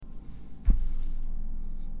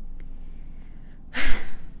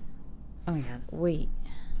Oh my god, wait.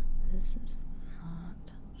 This is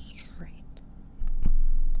not straight.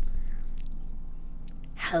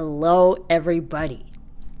 Hello, everybody.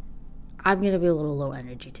 I'm going to be a little low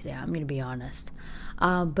energy today. I'm going to be honest.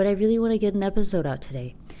 But I really want to get an episode out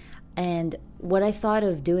today. And what I thought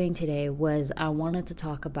of doing today was I wanted to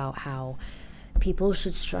talk about how people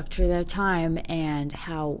should structure their time and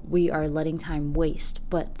how we are letting time waste.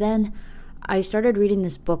 But then I started reading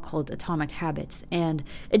this book called Atomic Habits, and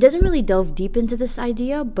it doesn't really delve deep into this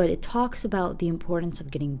idea, but it talks about the importance of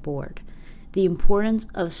getting bored, the importance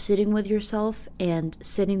of sitting with yourself and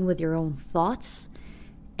sitting with your own thoughts.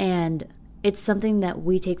 And it's something that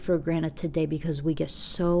we take for granted today because we get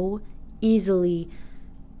so easily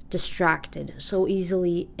distracted, so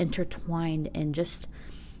easily intertwined, and just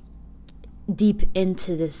deep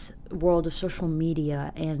into this world of social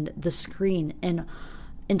media and the screen and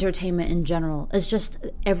entertainment in general. It's just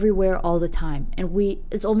everywhere all the time, and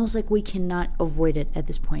it's almost like we cannot avoid it at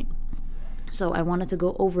this point. So I wanted to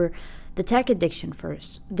go over the tech addiction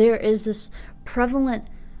first. There is this prevalent,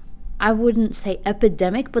 I wouldn't say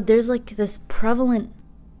epidemic, but there's like this prevalent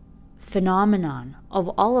phenomenon of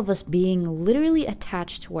all of us being literally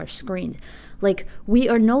attached to our screens. Like, we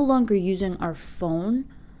are no longer using our phone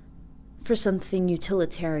for something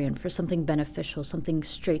utilitarian, for something beneficial, something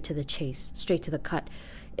straight to the chase, straight to the cut.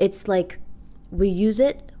 It's like we use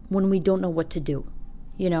it when we don't know what to do,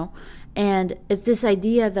 you know? And it's this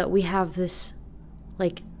idea that we have this,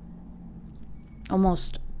 like,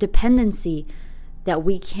 almost dependency that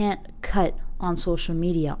we can't cut on social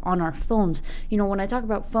media, on our phones. You know, when I talk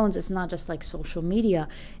about phones, it's not just like social media.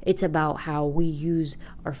 It's about how we use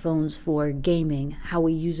our phones for gaming, how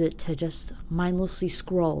we use it to just mindlessly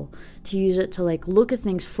scroll, to use it to like look at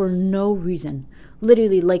things for no reason.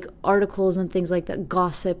 Literally, like articles and things like that,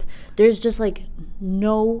 gossip. There's just like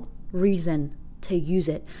no reason to use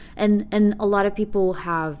it. And a lot of people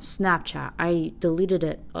have Snapchat. I deleted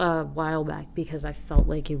it a while back because I felt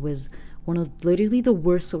like it was one of literally the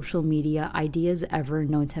worst social media ideas ever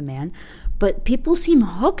known to man. But people seem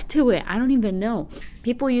hooked to it. I don't even know.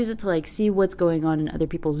 People use it to like see what's going on in other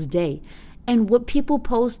people's day. And what people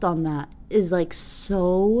post on that is like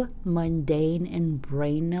so mundane and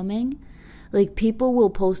brain numbing. Like, people will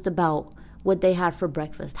post about what they had for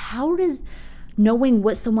breakfast. How does knowing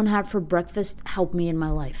what someone had for breakfast help me in my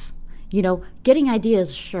life? You know, getting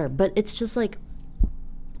ideas, sure, but it's just like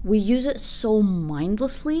we use it so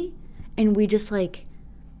mindlessly. And we just like,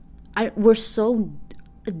 we're so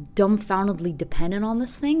dumbfoundedly dependent on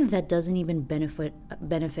this thing that doesn't even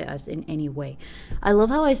benefit us in any way. I love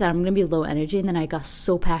how I said I'm gonna be low energy, and then I got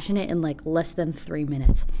so passionate in like less than 3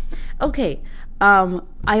 minutes. Okay,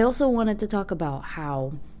 I also wanted to talk about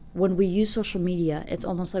how when we use social media, it's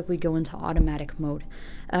almost like we go into automatic mode.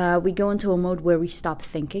 We go into a mode where we stop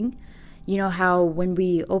thinking. You know how when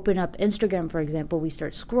we open up Instagram, for example, we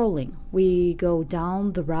start scrolling. We go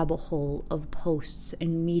down the rabbit hole of posts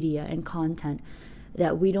and media and content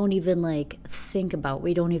that we don't even like think about.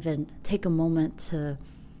 We don't even take a moment to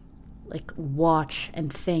like watch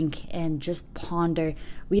and think and just ponder.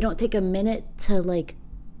 We don't take a minute to like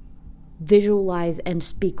visualize and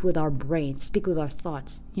speak with our brain, speak with our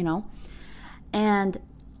thoughts, you know? And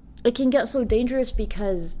it can get so dangerous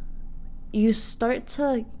because you start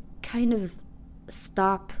to kind of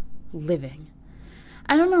stop living.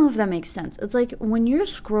 I don't know if that makes sense. It's like when you're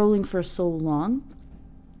scrolling for so long,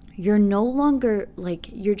 you're no longer like,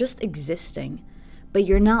 you're just existing, but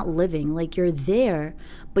you're not living. Like, you're there,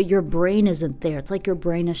 but your brain isn't there. It's like your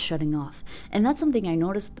brain is shutting off. And that's something I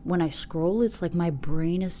noticed when I scroll. It's like my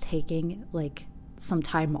brain is taking like some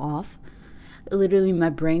time off. Literally, my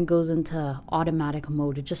brain goes into automatic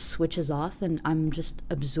mode. It just switches off, and I'm just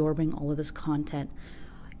absorbing all of this content,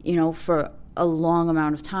 you know, for a long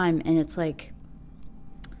amount of time. And it's like,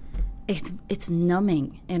 it's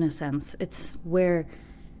numbing in a sense. It's where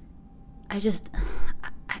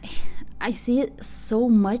I see it so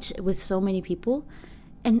much with so many people,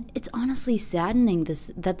 and it's honestly saddening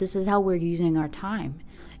that this is how we're using our time,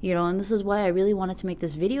 you know. And this is why I really wanted to make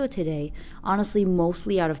this video today, honestly,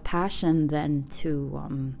 mostly out of passion than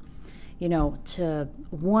to you know, to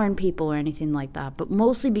warn people or anything like that, but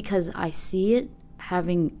mostly because I see it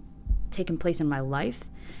having taken place in my life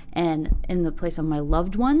and in the place of my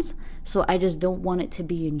loved ones. So I just don't want it to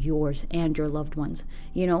be in yours and your loved ones.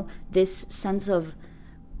 You know, this sense of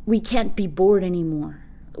we can't be bored anymore.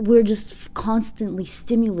 We're just constantly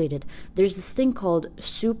stimulated. There's this thing called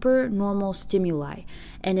super normal stimuli,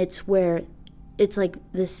 and it's where it's like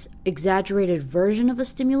this exaggerated version of a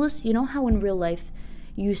stimulus. You know how in real life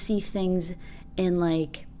you see things in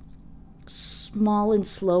like small and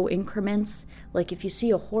slow increments. Like if you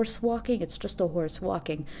see a horse walking, it's just a horse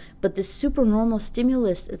walking. But this super normal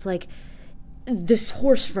stimulus, it's like this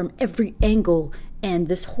horse from every angle, and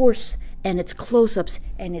this horse and its close-ups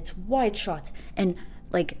and its wide shots, and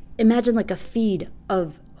like imagine like a feed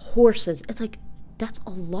of horses. It's like that's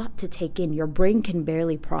a lot to take in. Your brain can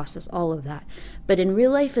barely process all of that. But in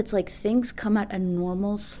real life, it's like things come at a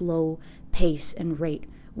normal, slow pace and rate,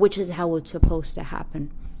 which is how it's supposed to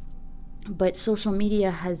happen. But social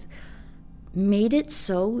media has made it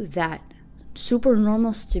so that super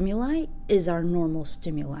normal stimuli is our normal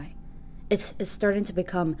stimuli. It's starting to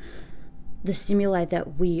become the stimuli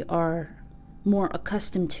that we are more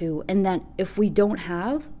accustomed to, and that if we don't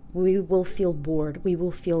have, we will feel bored. We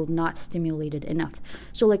will feel not stimulated enough.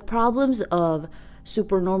 So like problems of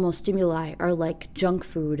supernormal stimuli are like junk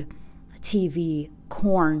food, TV,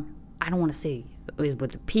 corn. I don't want to say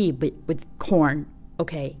with a P, but with corn,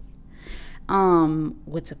 okay.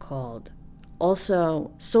 What's it called?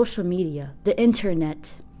 Also, social media, the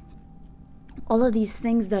internet, all of these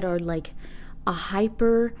things that are like a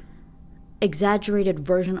hyper exaggerated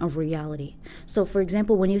version of reality. So for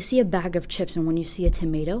example, when you see a bag of chips and when you see a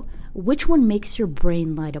tomato, which one makes your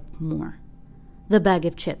brain light up more? The bag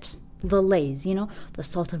of chips, the Lay's, the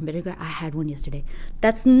salt and vinegar. I had one yesterday.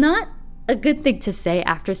 That's not a good thing to say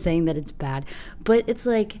after saying that it's bad, but it's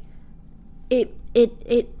like it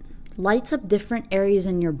lights up different areas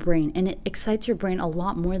in your brain, and it excites your brain a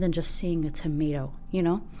lot more than just seeing a tomato.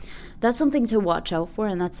 That's something to watch out for,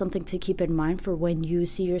 and that's something to keep in mind for when you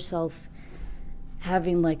see yourself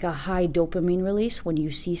having like a high dopamine release when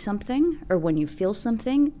you see something or when you feel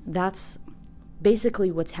something. That's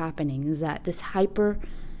basically what's happening, is that this hyper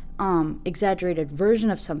exaggerated version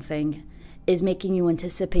of something is making you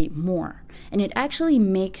anticipate more, and it actually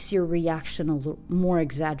makes your reaction a little more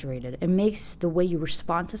exaggerated. It makes the way you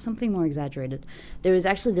respond to something more exaggerated. There was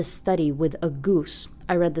actually this study with a goose.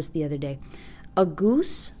 I read this the other day. A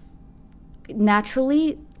goose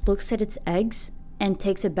naturally looks at its eggs and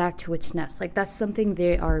takes it back to its nest. Like that's something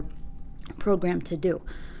they are programmed to do,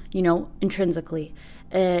 intrinsically.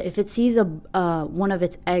 If it sees one of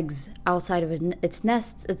its eggs outside of its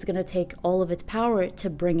nest, it's going to take all of its power to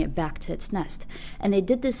bring it back to its nest. And they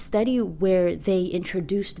did this study where they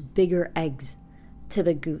introduced bigger eggs to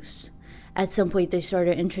the goose. At some point, they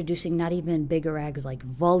started introducing not even bigger eggs, like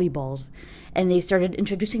volleyballs, and they started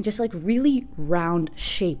introducing just like really round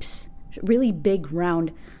shapes, really big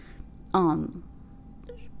round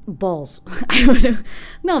balls. I don't know,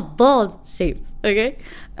 not balls, shapes. Okay,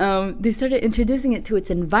 they started introducing it to its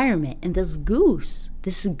environment, and this goose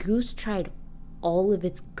tried all of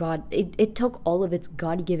its it took all of its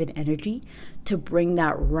God-given energy to bring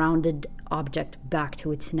that rounded object back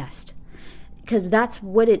to its nest, because that's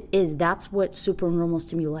what it is. That's what supernormal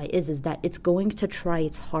stimuli is that it's going to try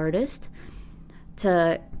its hardest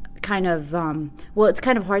to kind of it's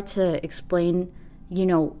kind of hard to explain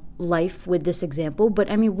life with this example,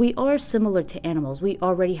 but I mean, we are similar to animals. We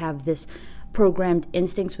already have this programmed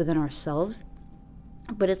instincts within ourselves,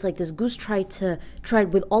 but it's like this goose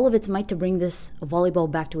tried with all of its might to bring this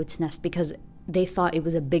volleyball back to its nest because they thought it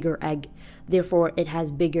was a bigger egg, therefore it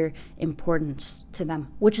has bigger importance to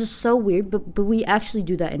them, which is so weird, but we actually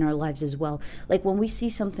do that in our lives as well. Like when we see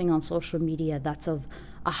something on social media that's of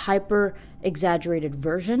a hyper exaggerated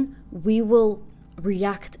version, we will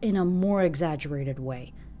react in a more exaggerated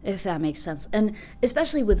way, if that makes sense. And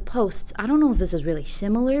especially with posts, I don't know if this is really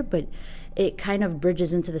similar, but it kind of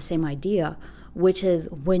bridges into the same idea, which is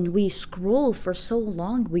when we scroll for so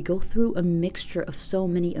long, we go through a mixture of so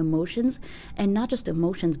many emotions, and not just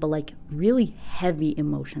emotions, but like really heavy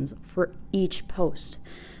emotions for each post.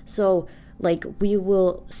 So like we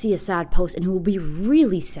will see a sad post and it will be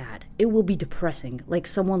really sad. It will be depressing, like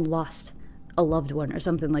someone lost a loved one or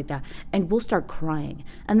something like that, and we'll start crying.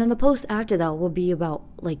 And then the post after that will be about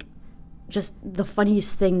like just the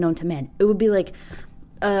funniest thing known to man. It would be like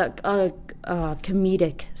a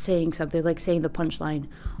comedic saying something, like saying the punchline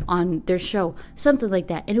on their show, something like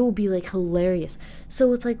that, and it will be like hilarious.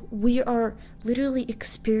 So it's like we are literally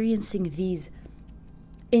experiencing these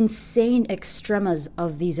insane extremas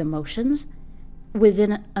of these emotions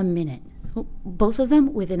within a minute. Both of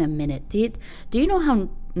them within a minute. Do you know how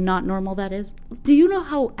not normal that is? Do you know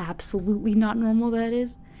how absolutely not normal that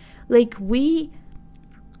is? Like, we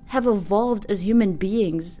have evolved as human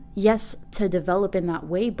beings, yes, to develop in that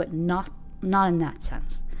way, but not in that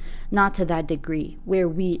sense. Not to that degree, where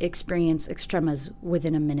we experience extremas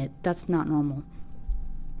within a minute. That's not normal.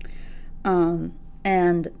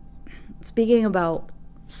 And speaking about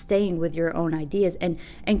staying with your own ideas and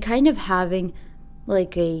kind of having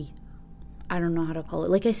like I don't know how to call it,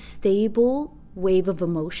 like a stable wave of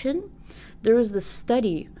emotion. There was this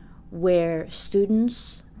study where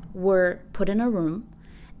students were put in a room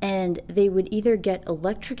and they would either get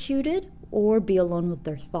electrocuted or be alone with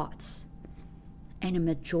their thoughts. And a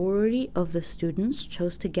majority of the students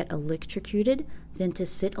chose to get electrocuted than to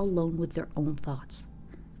sit alone with their own thoughts.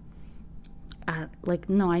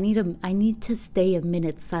 No, I need to stay a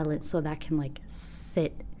minute silent so that I can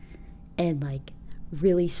sit and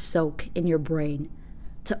really soak in your brain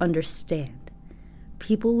to understand.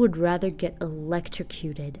 People would rather get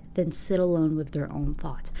electrocuted than sit alone with their own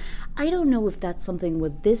thoughts. I don't know if that's something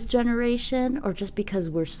with this generation or just because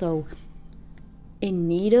we're so in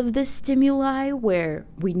need of this stimuli where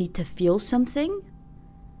we need to feel something.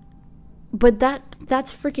 But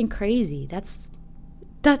that's freaking crazy.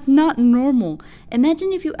 That's not normal.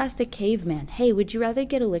 Imagine if you asked a caveman, hey, would you rather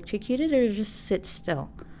get electrocuted or just sit still?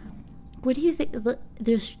 What do you think?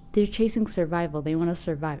 They're chasing survival. They want to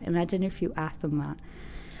survive. Imagine if you asked them that.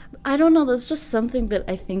 I don't know. That's just something that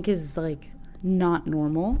I think is not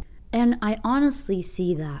normal. And I honestly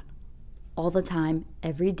see that all the time,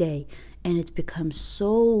 every day. And it's become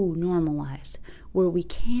so normalized where we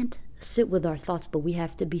can't sit with our thoughts, but we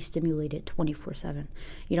have to be stimulated 24/7.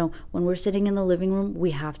 When we're sitting in the living room,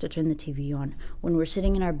 we have to turn the TV on. When we're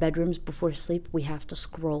sitting in our bedrooms before sleep, we have to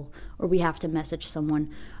scroll or we have to message someone.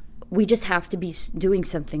 We just have to be doing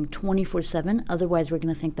something 24/7. Otherwise, we're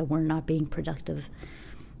going to think that we're not being productive.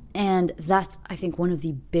 And that's, I think, one of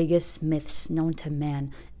the biggest myths known to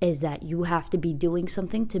man is that you have to be doing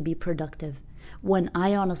something to be productive. When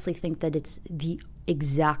I honestly think that it's the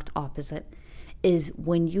exact opposite, is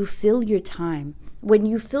when you fill your time, when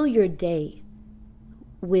you fill your day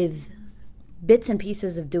with bits and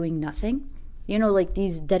pieces of doing nothing,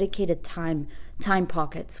 these dedicated time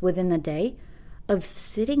pockets within the day of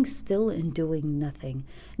sitting still and doing nothing.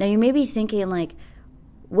 Now you may be thinking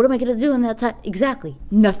what am I going to do in that time? Exactly,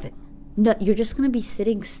 nothing. No, you're just going to be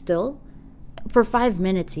sitting still for 5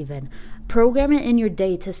 minutes even. Program it in your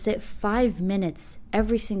day to sit 5 minutes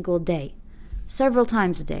every single day, several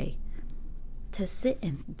times a day, to sit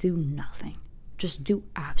and do nothing. Just do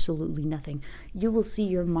absolutely nothing. You will see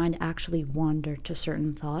your mind actually wander to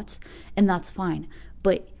certain thoughts, and that's fine.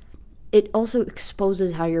 But it also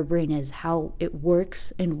exposes how your brain is, how it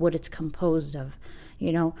works, and what it's composed of.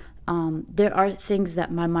 There are things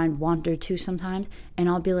that my mind wander to sometimes, and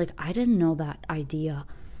I'll be like, I didn't know that idea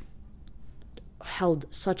held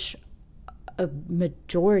such a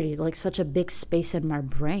majority, such a big space in my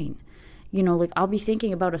brain. I'll be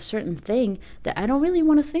thinking about a certain thing that I don't really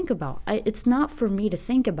want to think about. It's not for me to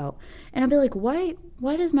think about. And I'll be like, why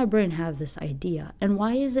does my brain have this idea? And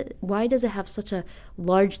why does it have such a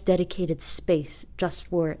large dedicated space just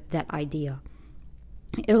for that idea?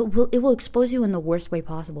 It will expose you in the worst way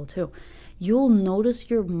possible too. You'll notice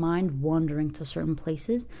your mind wandering to certain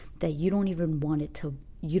places that you don't want it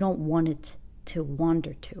to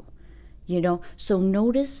wander to. So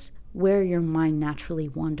notice where your mind naturally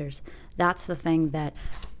wanders. That's the thing that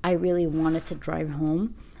I really wanted to drive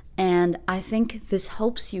home. And I think this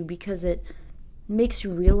helps you because it makes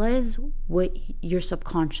you realize what your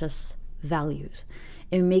subconscious values.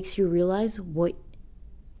 It makes you realize what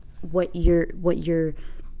your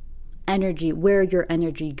energy, where your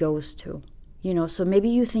energy goes to. So maybe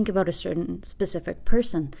you think about a certain specific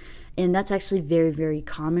person, and that's actually very, very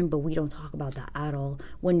common, but we don't talk about that at all.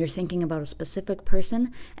 When you're thinking about a specific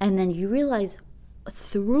person, and then you realize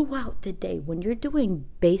throughout the day, when you're doing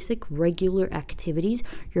basic, regular activities,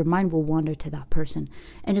 your mind will wander to that person.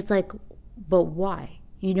 And it's but why?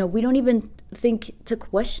 We don't even think to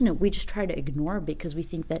question it. We just try to ignore it because we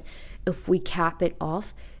think that if we cap it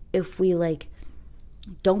off, if we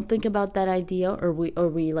don't think about that idea, or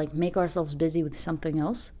we make ourselves busy with something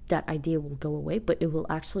else, that idea will go away, but it will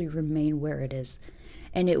actually remain where it is.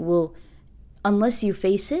 And it will, unless you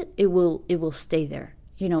face it, it will stay there.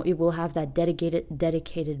 It will have that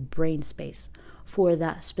dedicated brain space for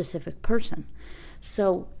that specific person.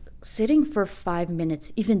 So sitting for 5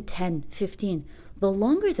 minutes, even 10, 15, the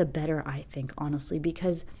longer the better, I think, honestly,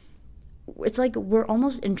 because it's we're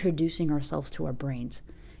almost introducing ourselves to our brains.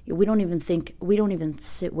 We don't even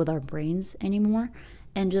sit with our brains anymore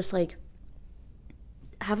and just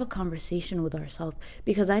have a conversation with ourselves.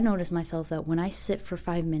 Because I notice myself that when I sit for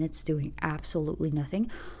 5 minutes doing absolutely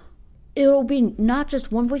nothing, it'll be not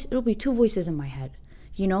just one voice, it'll be two voices in my head,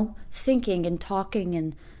 thinking and talking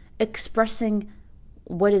and expressing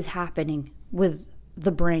what is happening with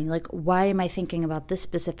the brain. Why am I thinking about this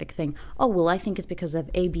specific thing? Oh, well, I think it's because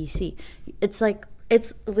of ABC. It's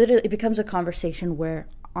literally, it becomes a conversation where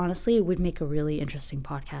honestly, it would make a really interesting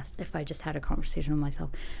podcast if I just had a conversation with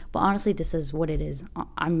myself. But honestly, this is what it is.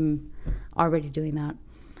 I'm already doing that.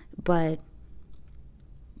 But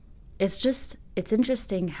it's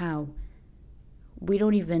interesting how we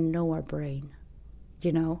don't even know our brain,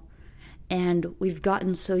 you know? And we've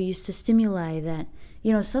gotten so used to stimuli that,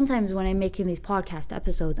 sometimes when I'm making these podcast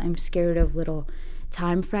episodes, I'm scared of little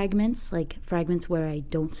time fragments, like fragments where I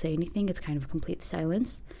don't say anything. It's kind of complete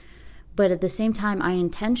silence. But at the same time, I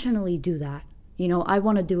intentionally do that. I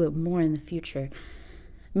want to do it more in the future.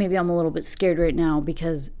 Maybe I'm a little bit scared right now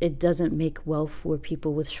because it doesn't make well for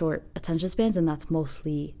people with short attention spans, and that's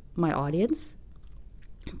mostly my audience.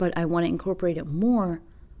 But I want to incorporate it more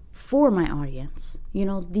for my audience.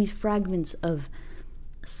 These fragments of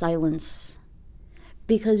silence,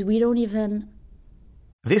 because we don't even...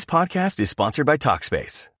 This podcast is sponsored by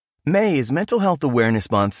Talkspace. May is Mental Health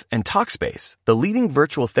Awareness Month, and Talkspace, the leading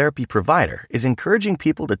virtual therapy provider, is encouraging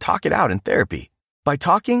people to talk it out in therapy. By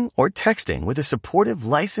talking or texting with a supportive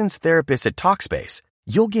licensed therapist at Talkspace,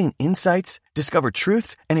 you'll gain insights, discover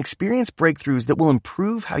truths, and experience breakthroughs that will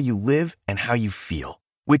improve how you live and how you feel.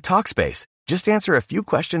 With Talkspace, just answer a few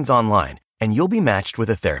questions online, and you'll be matched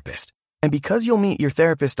with a therapist. And because you'll meet your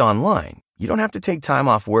therapist online, you don't have to take time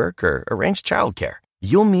off work or arrange childcare.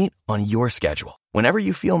 You'll meet on your schedule, whenever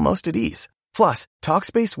you feel most at ease. Plus,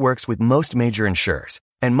 Talkspace works with most major insurers,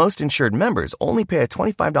 and most insured members only pay a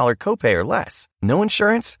 $25 copay or less. No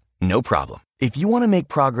insurance? No problem. If you want to make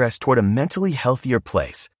progress toward a mentally healthier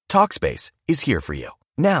place, Talkspace is here for you.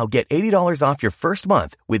 Now get $80 off your first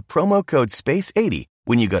month with promo code SPACE80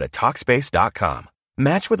 when you go to Talkspace.com.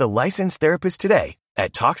 Match with a licensed therapist today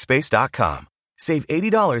at Talkspace.com. Save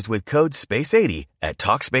 $80 with code SPACE80 at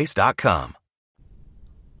Talkspace.com.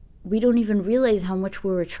 We don't even realize how much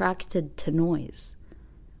we're attracted to noise.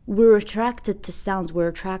 We're attracted to sounds. We're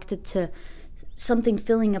attracted to something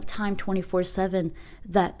filling up time 24/7.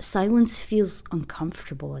 That silence feels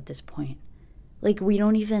uncomfortable at this point. Like we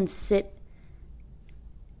don't even sit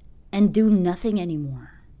and do nothing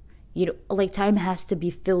anymore. Like time has to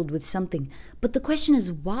be filled with something. But the question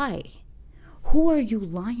is why? Who are you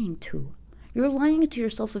lying to? You're lying to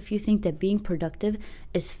yourself if you think that being productive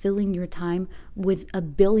is filling your time with a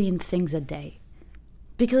billion things a day.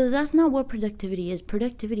 Because that's not what productivity is.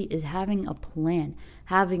 Productivity is having a plan,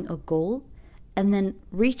 having a goal, and then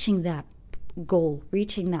reaching that goal,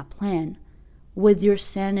 reaching that plan with your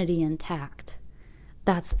sanity intact.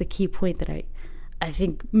 That's the key point that I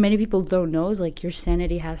think many people don't know, is like your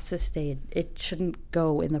sanity has to stay. It shouldn't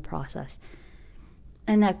go in the process.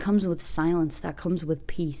 And that comes with silence, that comes with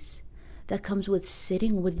peace. That comes with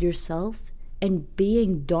sitting with yourself and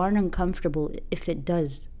being darn uncomfortable if it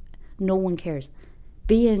does. No one cares.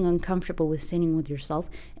 Being uncomfortable with sitting with yourself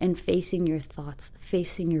and facing your thoughts,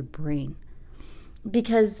 facing your brain.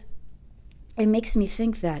 Because it makes me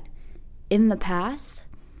think that in the past,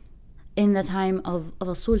 in the time of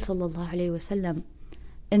Rasul sallallahu alayhi wasallam,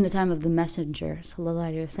 in the time of the Messenger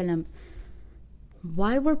sallallahu alayhi wasallam,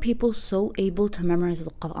 why were people so able to memorize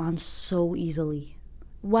the Quran so easily?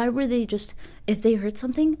 Why were they just, if they heard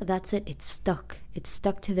something, that's it, it's stuck. It's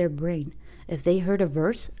stuck to their brain. If they heard a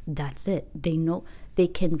verse, that's it. They know they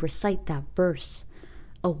can recite that verse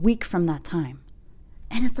a week from that time.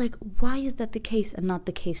 And it's like, why is that the case and not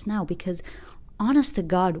the case now? Because honest to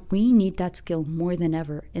God, we need that skill more than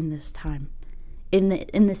ever in this time, in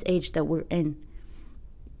this age that we're in.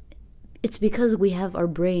 It's because we have our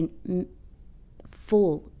brain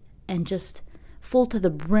full and just full to the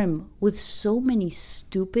brim with so many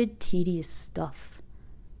stupid, tedious stuff.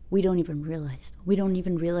 We don't even realize. We don't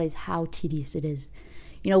even realize how tedious it is.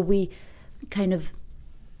 We kind of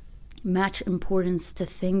match importance to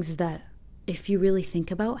things that, if you really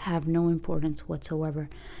think about, have no importance whatsoever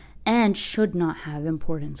and should not have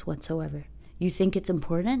importance whatsoever. You think it's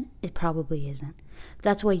important? It probably isn't.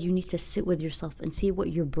 That's why you need to sit with yourself and see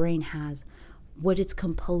what your brain has, what it's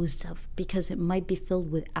composed of, because it might be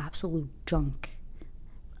filled with absolute junk,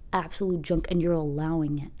 and you're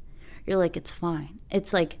allowing it. You're like, it's fine.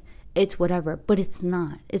 It's like, it's whatever, but it's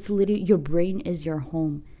not. It's literally, your brain is your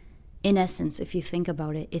home. In essence, if you think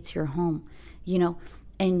about it, it's your home,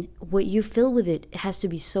 and what you fill with it has to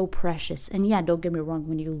be so precious. And yeah, don't get me wrong,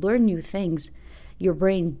 when you learn new things, your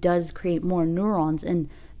brain does create more neurons, and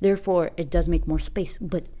therefore it does make more space.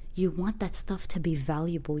 But you want that stuff to be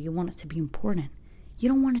valuable. You want it to be important. You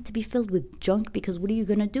don't want it to be filled with junk, because what are you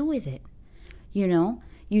going to do with it? You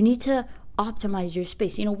need to optimize your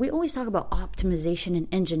space. We always talk about optimization in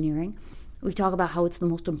engineering. We talk about how it's the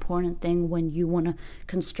most important thing when you want to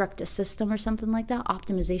construct a system or something like that.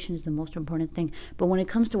 Optimization is the most important thing. But when it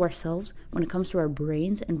comes to ourselves, when it comes to our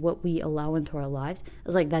brains and what we allow into our lives,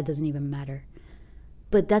 it's like that doesn't even matter.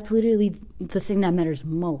 But that's literally the thing that matters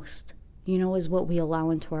most. is what we allow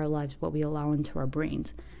into our lives, what we allow into our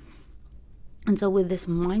brains. And so with this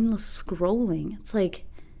mindless scrolling, it's like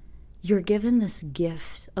you're given this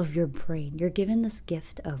gift of your brain. You're given this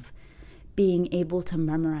gift of being able to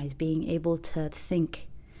memorize, being able to think,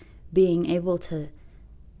 being able to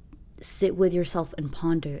sit with yourself and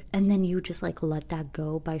ponder. And then you just like let that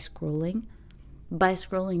go by scrolling. By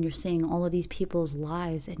scrolling, you're seeing all of these people's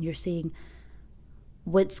lives, and you're seeing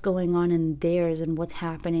what's going on in theirs and what's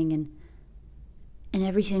happening and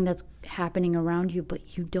everything that's happening around you,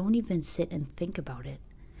 but you don't even sit and think about it.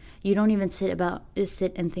 You don't even sit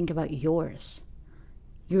and think about yours.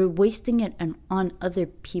 You're wasting it on other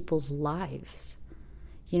people's lives.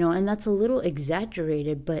 And that's a little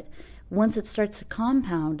exaggerated, but once it starts to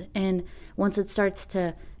compound and once it starts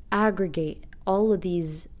to aggregate all of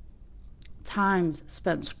these times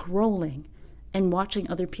spent scrolling and watching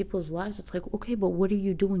other people's lives, it's like, okay, but what are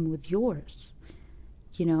you doing with yours?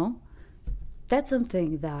 That's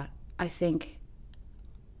something that I think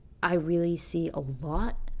I really see a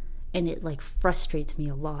lot, and it like frustrates me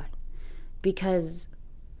a lot, because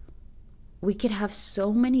we could have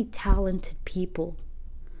so many talented people.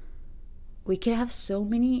 We could have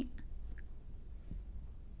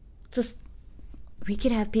we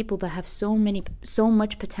could have people that have so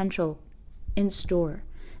much potential in store.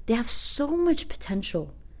 They have so much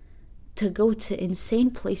potential to go to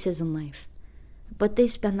insane places in life, but they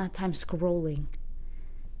spend that time scrolling.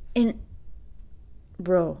 And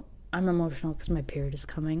bro, I'm emotional because my period is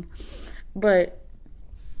coming, but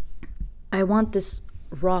I want this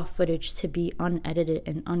raw footage to be unedited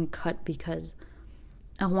and uncut, because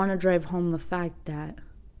I want to drive home the fact that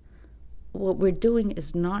what we're doing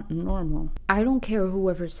is not normal. I don't care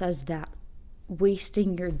whoever says that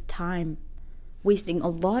wasting your time, wasting a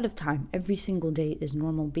lot of time every single day is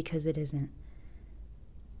normal, because it isn't.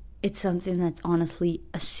 It's something that's honestly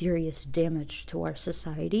a serious damage to our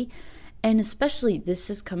society. And especially this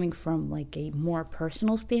is coming from like a more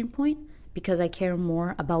personal standpoint, because I care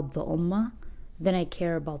more about the ummah than I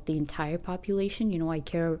care about the entire population. I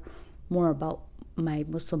care more about my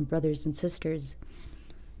Muslim brothers and sisters.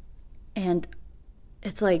 And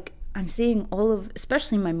it's like I'm seeing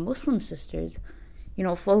especially my Muslim sisters,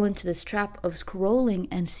 fall into this trap of scrolling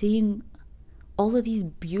and seeing all of these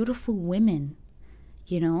beautiful women,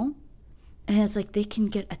 and it's like they can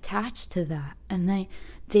get attached to that, and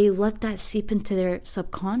they let that seep into their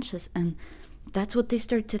subconscious, and that's what they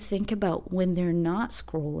start to think about when they're not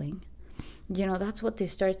scrolling. That's what they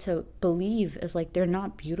start to believe, is like they're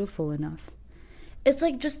not beautiful enough. It's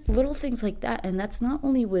like just little things like that, and that's not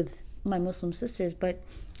only with my Muslim sisters, but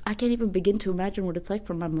I can't even begin to imagine what it's like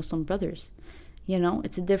for my Muslim brothers.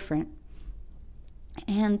 It's different.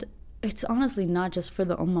 And it's honestly not just for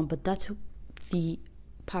the ummah, but that's the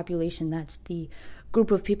population, that's the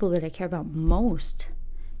group of people that I care about most.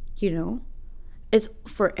 It's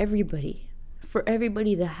for everybody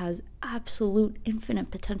that has absolute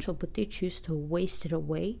infinite potential, but they choose to waste it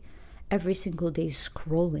away every single day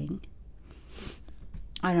scrolling.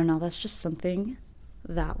 I don't know, that's just something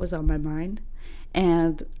that was on my mind,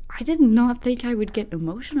 and I did not think I would get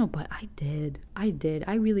emotional, but I did.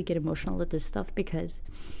 I really get emotional at this stuff, because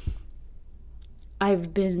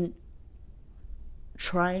I've been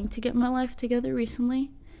trying to get my life together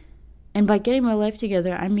recently. And by getting my life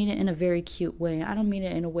together, I mean it in a very cute way. I don't mean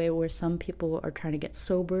it in a way where some people are trying to get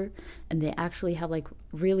sober and they actually have like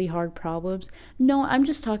really hard problems. No, I'm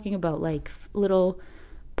just talking about like little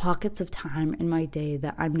pockets of time in my day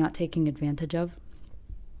that I'm not taking advantage of.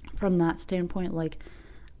 From that standpoint, like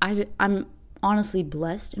I'm honestly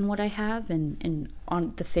blessed in what I have and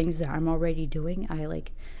on the things that I'm already doing. I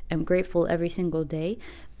like am grateful every single day,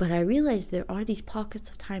 but I realize there are these pockets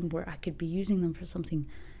of time where I could be using them for something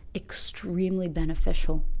extremely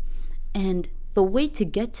beneficial. And the way to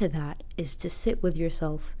get to that is to sit with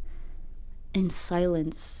yourself in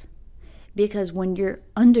silence, because when you're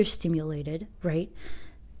understimulated, right,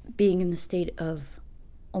 being in the state of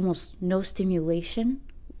almost no stimulation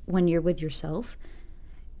when you're with yourself,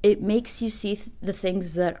 it makes you see the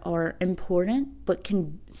things that are important but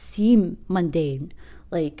can seem mundane,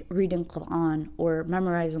 like reading Quran or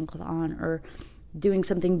memorizing Quran or doing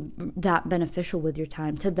something that beneficial with your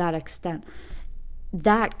time. To that extent,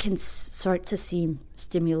 that can start to seem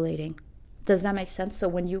stimulating. Does that make sense? So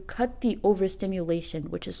when you cut the overstimulation,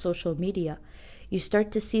 which is social media, you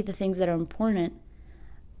start to see the things that are important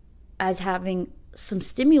as having some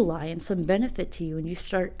stimuli and some benefit to you, and you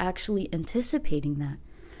start actually anticipating that.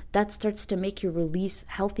 That starts to make you release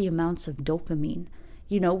healthy amounts of dopamine,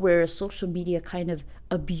 whereas social media kind of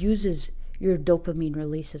abuses your dopamine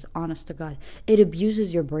releases, honest to God. It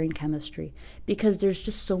abuses your brain chemistry because there's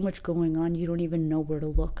just so much going on, you don't even know where to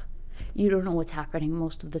look. You don't know what's happening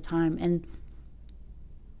most of the time. And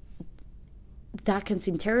that can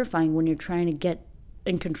seem terrifying when you're trying to get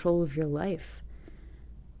in control of your life.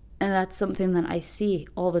 And that's something that I see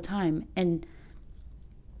all the time. And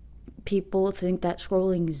people think that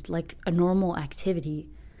scrolling is like a normal activity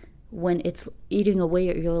when it's eating away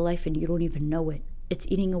at your life and you don't even know it. It's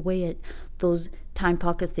eating away at those time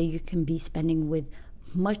pockets that you can be spending with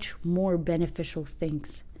much more beneficial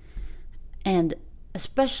things. And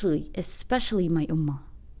especially my ummah.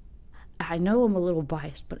 I know I'm a little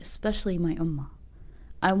biased, but especially my ummah.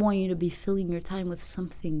 I want you to be filling your time with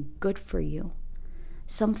something good for you.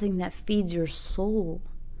 Something that feeds your soul.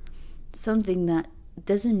 Something that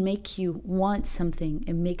doesn't make you want something.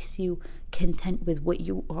 It makes you content with what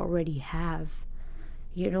you already have.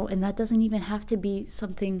 And that doesn't even have to be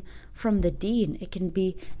something from the deen. It can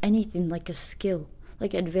be anything, like a skill,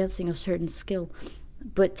 like advancing a certain skill.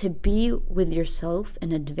 But to be with yourself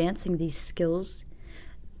and advancing these skills,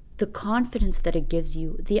 the confidence that it gives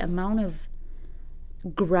you, the amount of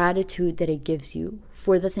gratitude that it gives you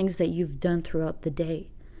for the things that you've done throughout the day,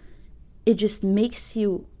 it just makes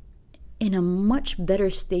you in a much better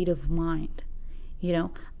state of mind.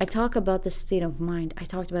 I talk about the state of mind. I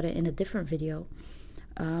talked about it in a different video,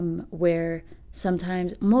 where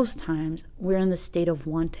most times, we're in the state of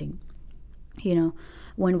wanting.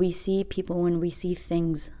 When we see people, when we see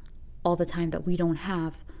things all the time that we don't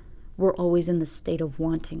have, we're always in the state of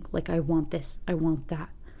wanting. Like, I want this, I want that.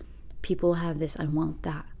 People have this, I want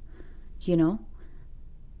that.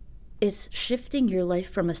 It's shifting your life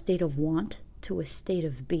from a state of want to a state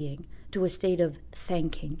of being, to a state of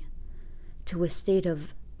thanking, to a state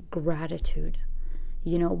of gratitude.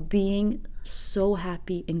 Being so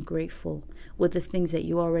happy and grateful with the things that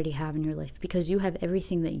you already have in your life, because you have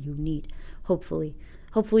everything that you need. Hopefully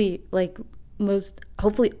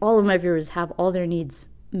all of my viewers have all their needs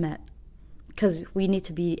met, because we need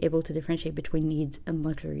to be able to differentiate between needs and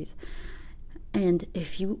luxuries. And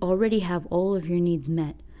if you already have all of your needs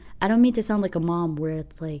met, I don't mean to sound like a mom where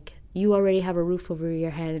it's like you already have a roof over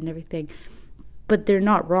your head and everything, but they're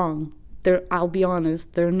not wrong. I'll be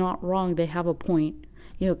honest, they're not wrong. They have a point.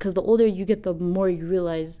 Because the older you get, the more you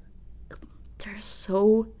realize there's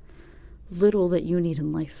so little that you need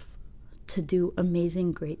in life to do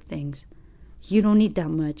amazing, great things. You don't need that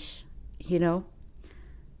much,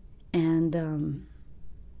 And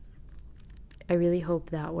I really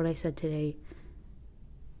hope that what I said today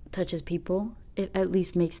touches people. It at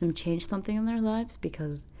least makes them change something in their lives,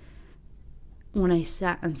 because when I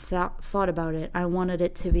sat and thought about it, I wanted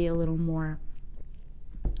it to be a little more...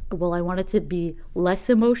 Well, I wanted to be less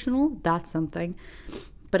emotional, that's something,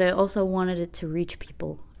 but I also wanted it to reach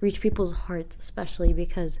people's hearts, especially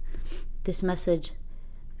because this message,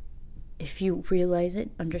 if you realize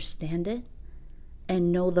it, understand it,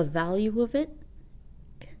 and know the value of it,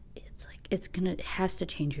 it has to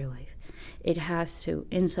change your life. It has to,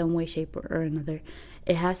 in some way, shape, or another.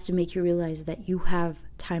 It has to make you realize that you have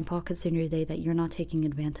time pockets in your day that you're not taking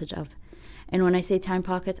advantage of. And when I say time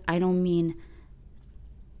pockets, I don't mean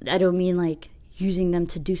like using them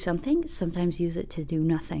to do something. Sometimes use it to do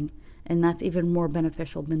nothing, and that's even more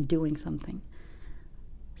beneficial than doing something.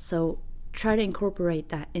 So try to incorporate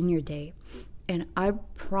that in your day, and I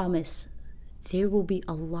promise there will be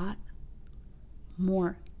a lot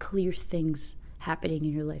more clear things happening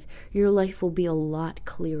in your life. Your life will be a lot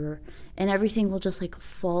clearer, and everything will just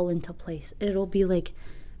fall into place. It'll be like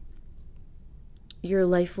your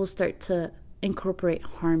life will start to incorporate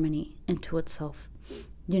harmony into itself.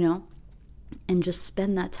 And just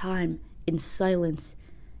spend that time in silence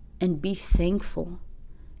and be thankful.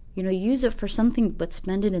 Use it for something, but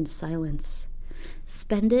spend it in silence.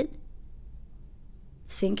 Spend it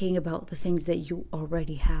thinking about the things that you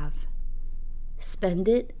already have. Spend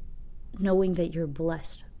it knowing that you're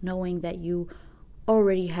blessed, knowing that you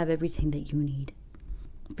already have everything that you need.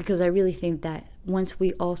 Because I really think that once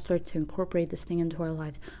we all start to incorporate this thing into our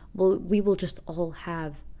lives, we will just all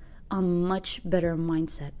have a much better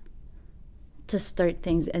mindset to start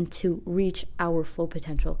things and to reach our full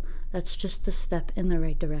potential. That's just a step in the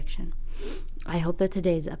right direction. I hope that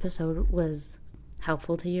today's episode was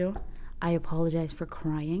helpful to you. I apologize for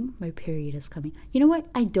crying. My period is coming. You know what?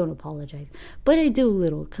 I don't apologize. But I do a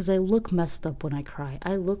little, because I look messed up when I cry.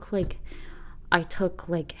 I look like I took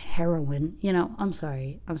heroin. I'm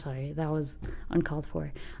sorry. That was uncalled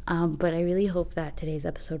for. But I really hope that today's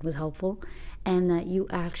episode was helpful, and that you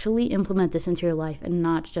actually implement this into your life and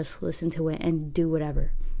not just listen to it and do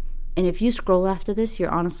whatever. And if you scroll after this,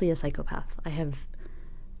 you're honestly a psychopath. I have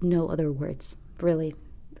no other words, really.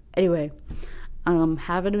 Anyway,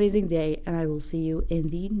 have an amazing day, and I will see you in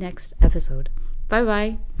the next episode.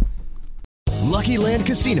 Bye-bye. Lucky Land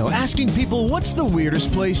Casino, asking people, what's the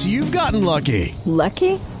weirdest place you've gotten lucky?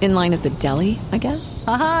 Lucky? In line at the deli, I guess?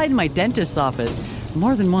 Aha, in my dentist's office.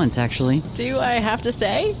 More than once, actually. Do I have to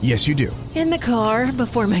say? Yes, you do. In the car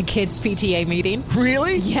before my kids' PTA meeting.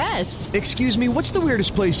 Really? Yes. Excuse me, what's the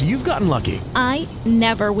weirdest place you've gotten lucky? I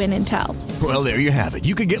never win and tell. Well, there you have it.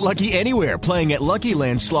 You can get lucky anywhere, playing at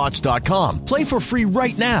LuckyLandSlots.com. Play for free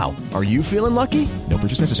right now. Are you feeling lucky? No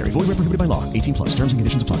purchase necessary. Void where prohibited by law. 18 plus. Terms and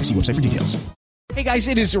conditions apply. See website for details. Hey guys,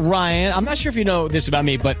 it is Ryan. I'm not sure if you know this about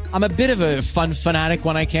me, but I'm a bit of a fun fanatic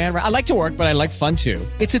when I can. I like to work, but I like fun too.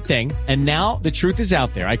 It's a thing. And now the truth is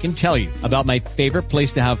out there. I can tell you about my favorite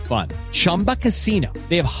place to have fun. Chumba Casino.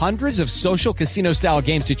 They have hundreds of social casino style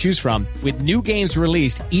games to choose from with new games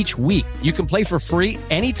released each week. You can play for free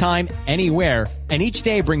anytime, anywhere. And each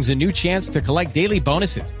day brings a new chance to collect daily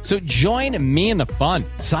bonuses. So join me in the fun.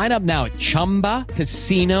 Sign up now at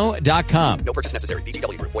ChumbaCasino.com. No purchase necessary.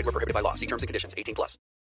 VGW Group. Void where prohibited by law. See terms and conditions. 18 plus.